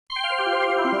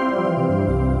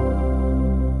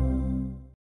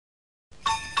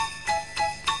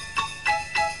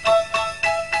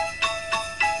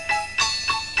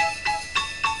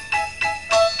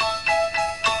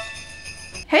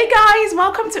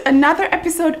welcome to another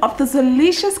episode of the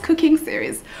Zeelicious cooking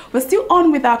series. We're still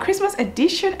on with our Christmas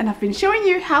edition and I've been showing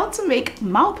you how to make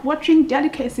mouth-watering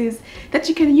delicacies that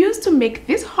you can use to make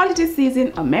this holiday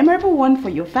season a memorable one for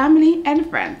your family and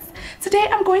friends. Today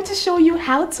I'm going to show you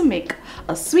how to make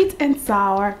a sweet and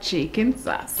sour chicken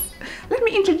sauce. Let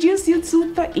me introduce you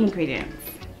to the ingredients.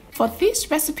 For this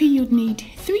recipe you'd need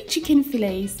 3 chicken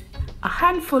fillets, a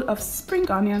handful of spring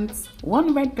onions,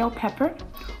 1 red bell pepper,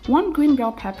 1 green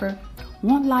bell pepper,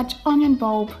 1 large onion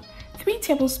bulb, 3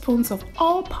 tablespoons of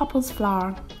all-purpose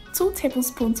flour, 2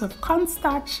 tablespoons of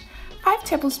cornstarch, 5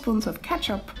 tablespoons of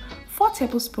ketchup, 4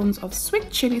 tablespoons of sweet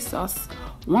chili sauce,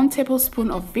 1 tablespoon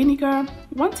of vinegar,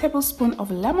 1 tablespoon of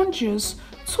lemon juice,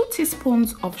 2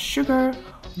 teaspoons of sugar,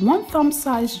 1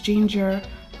 thumb-sized ginger,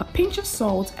 a pinch of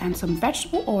salt, and some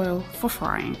vegetable oil for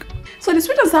frying. So the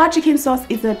sweet and sour chicken sauce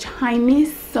is a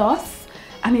Chinese sauce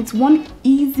and it's one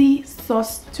easy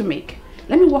sauce to make.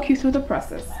 Let me walk you through the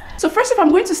process. So first I'm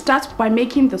going to start by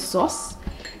making the sauce.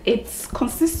 It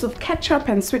consists of ketchup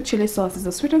and sweet chili sauce. It's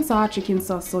a sweet and sour chicken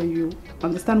sauce, so you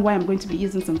understand why I'm going to be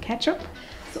using some ketchup.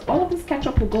 So all of this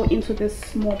ketchup will go into this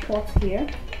small pot here.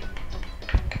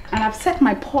 And I've set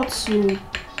my pot to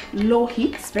low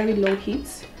heat, very low heat.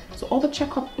 So all the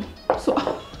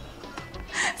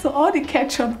all the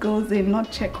ketchup goes in,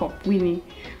 not ketchup, Winnie.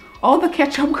 All the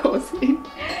ketchup goes in.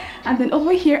 And then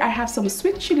over here I have some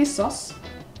sweet chili sauce.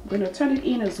 I'm going to turn it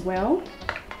in as well.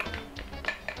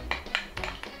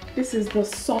 This is the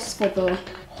sauce for the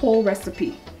whole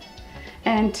recipe.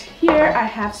 And here I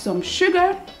have some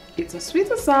sugar. It's a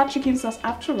sweet and sour chicken sauce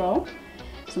after all.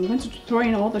 So I'm going to throw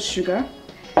in all the sugar.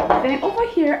 Then over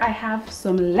here I have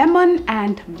some lemon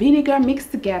and vinegar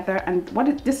mixed together, and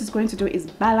what this is going to do is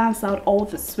balance out all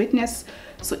the sweetness,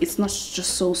 so it's not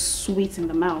just so sweet in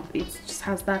the mouth. It just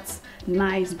has that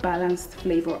nice balanced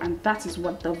flavor, and that is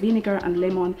what the vinegar and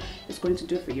lemon is going to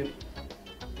do for you.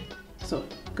 So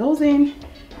it goes in,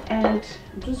 and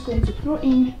I'm just going to throw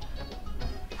in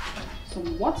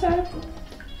some water,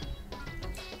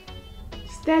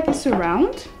 stir this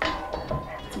around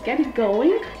to get it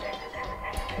going.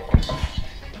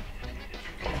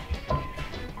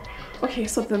 Okay,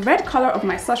 so the red color of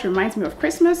my sauce reminds me of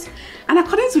Christmas, and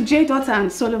according to J. Daughter and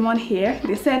Solomon here,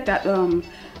 they said that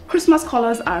Christmas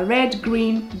colors are red,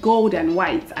 green, gold, and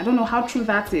white. I don't know how true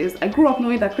that is. I grew up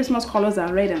knowing that Christmas colors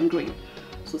are red and green.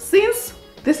 So since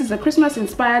this is a Christmas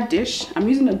inspired dish, I'm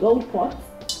using a gold pot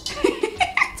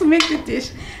to make the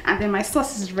dish, and then my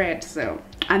sauce is red. So,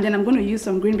 and then I'm going to use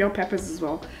some green bell peppers as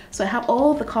well. So I have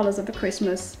all the colors of the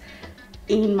Christmas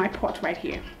in my pot right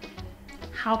here.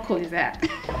 How cool is that?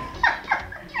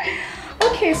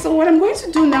 Okay, so what I'm going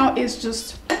to do now is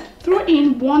just throw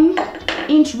in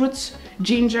 1-inch root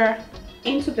ginger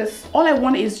into this. All I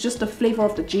want is just the flavor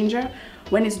of the ginger.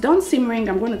 When it's done simmering,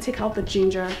 I'm going to take out the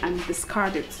ginger and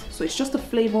discard it. So it's just the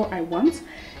flavor I want.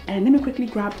 And let me quickly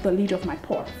grab the lid of my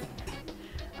pot.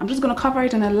 I'm just going to cover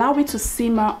it and allow it to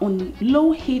simmer on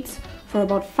low heat for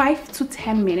about 5 to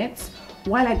 10 minutes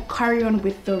while I carry on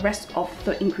with the rest of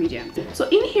the ingredients. So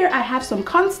in here I have some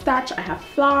cornstarch, I have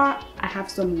flour, I have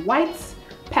some white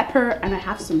pepper, and I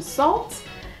have some salt.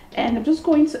 And I'm just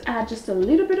going to add just a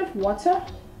little bit of water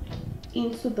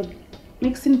into the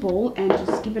mixing bowl and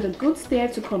just give it a good stir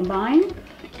to combine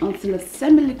until a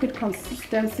semi-liquid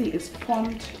consistency is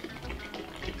formed.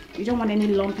 You don't want any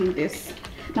lump in this.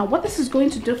 Now what this is going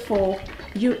to do for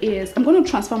you is I'm going to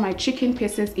transfer my chicken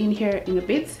pieces in here in a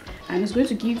bit, and it's going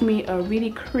to give me a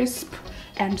really crisp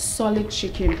and solid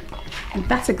chicken, and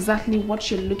that's exactly what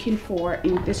you're looking for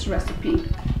in this recipe.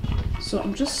 So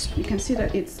you can see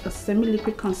that it's a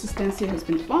semi-liquid consistency has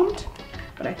been formed,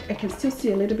 but I can still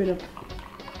see a little bit of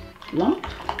lump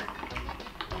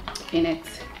in it.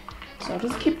 So I'll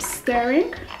just keep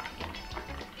stirring.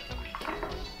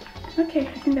 Okay,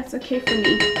 I think that's okay for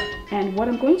me. And what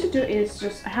I'm going to do is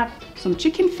I have some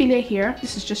chicken fillet here.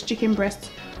 This is just chicken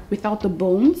breast without the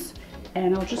bones.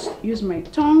 And I'll just use my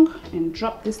tongue and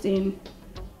drop this in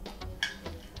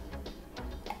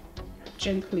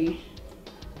gently.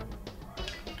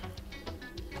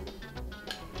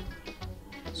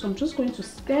 So I'm just going to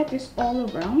stir this all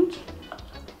around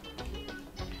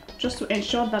just to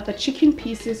ensure that the chicken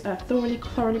pieces are thoroughly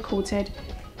coated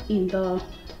in the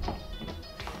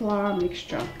flour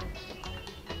mixture.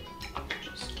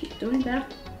 Just keep doing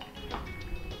that.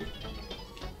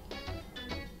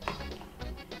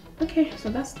 Okay, so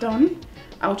that's done.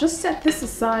 I'll just set this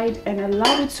aside and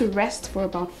allow it to rest for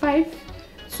about 5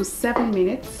 to 7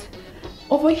 minutes.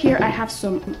 Over here I have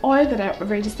some oil that I've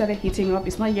already started heating up.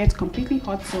 It's not yet completely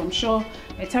hot, so I'm sure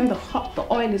by the time the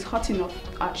oil is hot enough,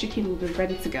 our chicken will be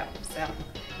ready to go. So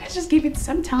let's just give it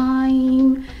some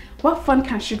time What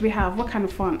fun should we have? What kind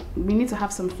of fun? We need to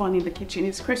have some fun in the kitchen.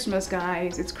 It's Christmas,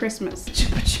 guys. It's Christmas.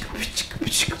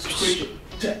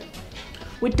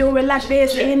 We do it like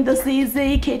this in the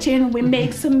ZZ kitchen. We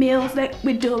make some meals like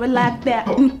we do it like that.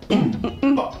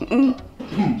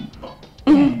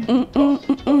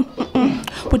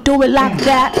 We do it like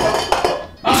that.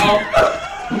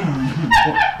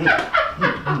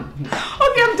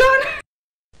 Okay, I'm done.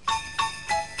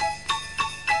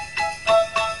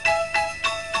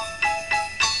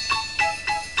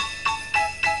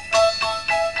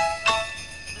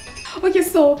 Okay,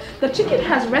 so the chicken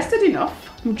has rested enough.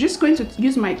 I'm just going to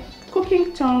use my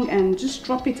cooking tongue and just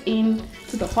drop it in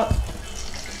to the hot.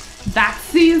 That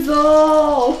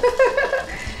sizzle!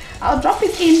 I'll drop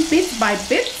it in bit by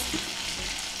bit.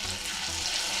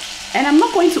 And I'm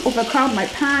not going to overcrowd my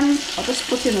pan. I'll just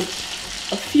put in a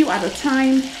few at a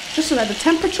time, just so that the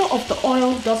temperature of the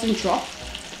oil doesn't drop.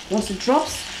 Once it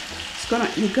drops,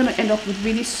 you're gonna end up with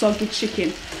really soggy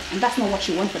chicken, and that's not what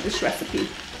you want for this recipe.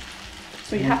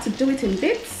 So you have to do it in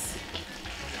bits.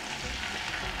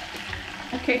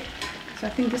 Okay, so I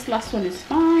think this last one is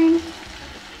fine.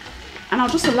 And I'll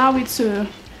just allow it to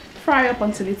fry up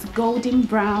until it's golden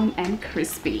brown and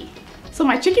crispy. So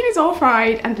my chicken is all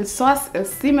fried and the sauce is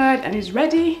simmered and is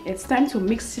ready. It's time to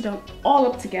mix it all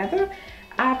up together.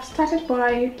 I've started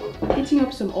by heating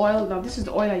up some oil. Now this is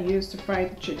the oil I used to fry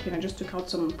the chicken. I just took out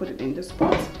some and put it in this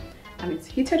pot and it's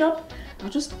heated up. I'll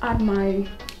just add my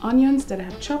onions that I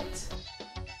have chopped.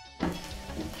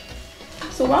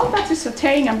 So while that is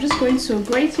sauteing, I'm just going to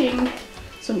grating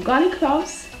some garlic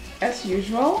cloves as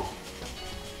usual.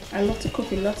 I love to cook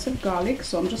with lots of garlic,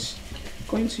 so I'm just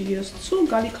going to use 2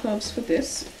 garlic cloves for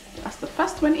this. That's the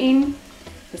first one in.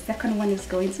 The second one is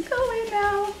going to go in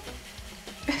now.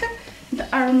 The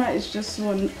aroma is just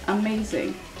so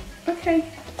amazing. Okay,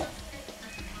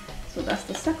 so that's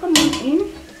the second one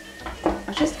in.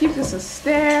 I'll just give this a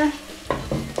stir.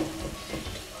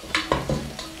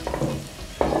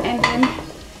 And then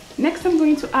next I'm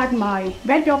going to add my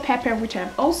red bell pepper, which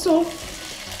I've also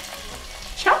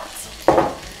chopped,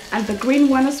 and the green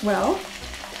one as well.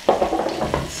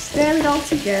 Stir it all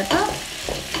together.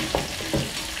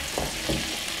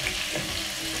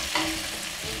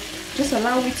 Just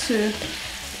allow it to,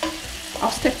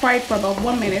 I'll stir fry it for about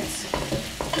 1 minute.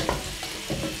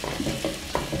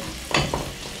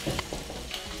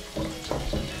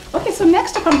 Okay, so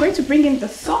next up I'm going to bring in the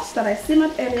sauce that I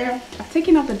simmered earlier. I've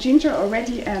taken out the ginger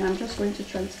already and I'm just going to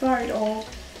transfer it all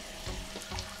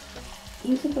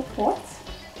into the pot.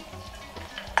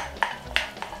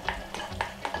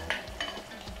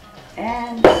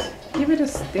 And give it a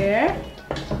stir.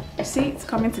 You see it's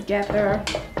coming together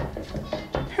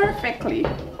perfectly.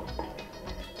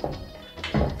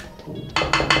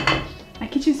 My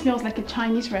kitchen smells like a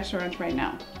Chinese restaurant right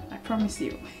now, I promise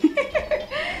you.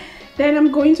 Then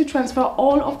I'm going to transfer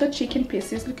all of the chicken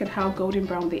pieces. Look at how golden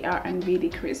brown they are and really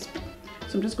crisp.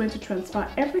 So I'm just going to transfer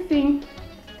everything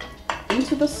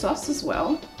into the sauce as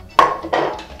well.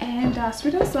 And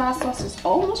sweet and sour sauce is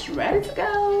almost ready to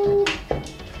go.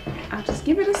 I'll just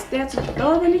give it a stir to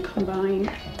thoroughly combine.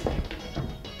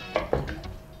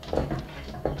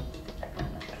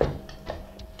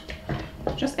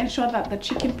 Just ensure that the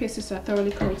chicken pieces are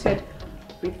thoroughly coated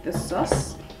with the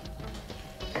sauce.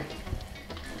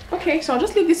 Okay, so I'll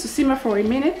just leave this to simmer for a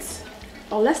minute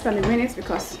or less than a minute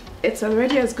because it's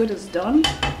already as good as done.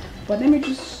 But let me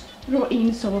just throw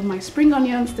in some of my spring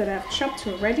onions that I've chopped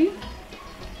already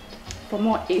for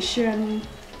more Asian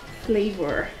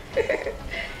flavor.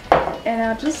 And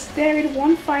I'll just stir it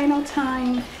one final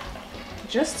time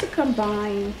just to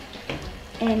combine,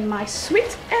 and my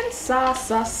sweet and sour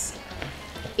sauce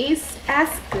is as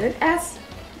good as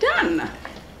done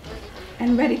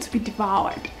and ready to be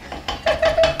devoured.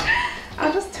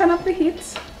 I'll just turn up the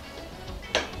heat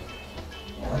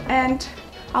and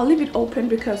I'll leave it open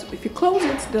because if you close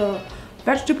it, the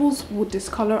vegetables will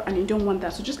discolor and you don't want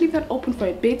that. So just leave that open for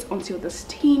a bit until the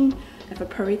steam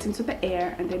evaporates into the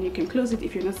air, and then you can close it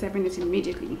if you're not serving it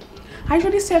immediately. I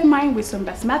usually serve mine with some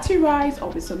basmati rice or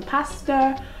with some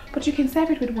pasta, but you can serve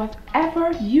it with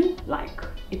whatever you like.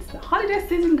 It's the holiday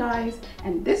season, guys,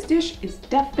 and this dish is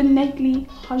definitely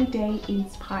holiday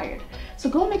inspired. So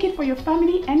go make it for your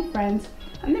family and friends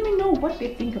and let me know what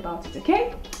they think about it,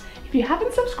 okay? If you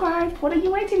haven't subscribed, what are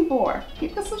you waiting for?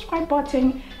 Hit the subscribe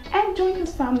button and join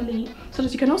this family so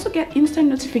that you can also get instant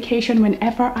notification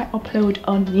whenever I upload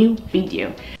a new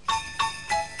video.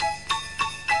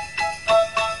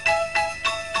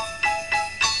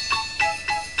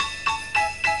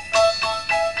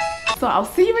 So I'll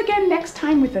see you again next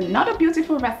time with another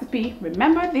beautiful recipe.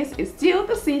 Remember, this is still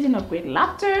the season of great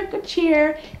laughter, good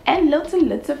cheer, and lots and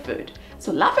lots of food.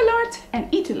 So laugh a lot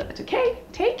and eat a lot, okay?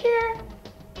 Take care.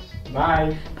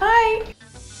 Bye. Bye.